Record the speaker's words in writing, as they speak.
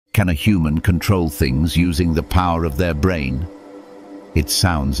Can a human control things using the power of their brain? It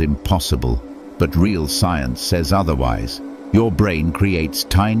sounds impossible, but real science says otherwise. Your brain creates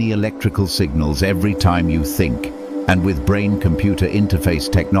tiny electrical signals every time you think, and with brain-computer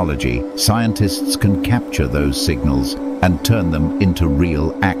interface technology, scientists can capture those signals and turn them into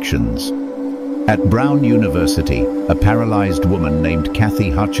real actions. At Brown University, a paralyzed woman named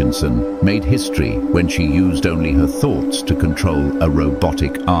Kathy Hutchinson made history when she used only her thoughts to control a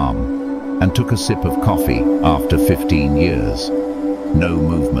robotic arm, and took a sip of coffee after 15 years. No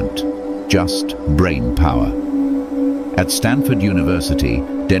movement, just brain power. At Stanford University,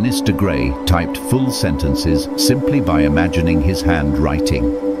 Dennis DeGray typed full sentences simply by imagining his hand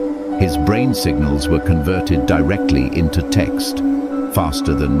writing. His brain signals were converted directly into text,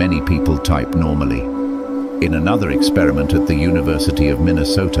 faster than many people type normally. In another experiment at the University of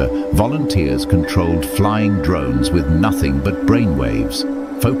Minnesota, volunteers controlled flying drones with nothing but brainwaves.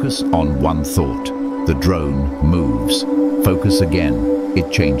 Focus on one thought. The drone moves. Focus again. It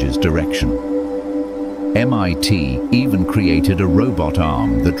changes direction. MIT even created a robot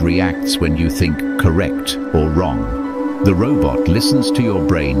arm that reacts when you think correct or wrong. The robot listens to your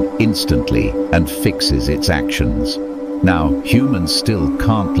brain instantly and fixes its actions. Now, humans still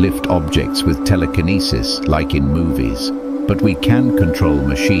can't lift objects with telekinesis like in movies, but we can control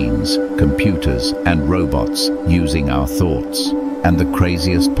machines, computers, and robots using our thoughts. And the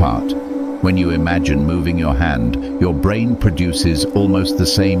craziest part, when you imagine moving your hand, your brain produces almost the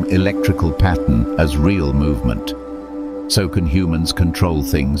same electrical pattern as real movement. So can humans control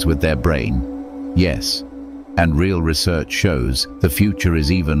things with their brain? Yes. And real research shows the future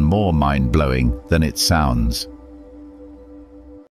is even more mind-blowing than it sounds.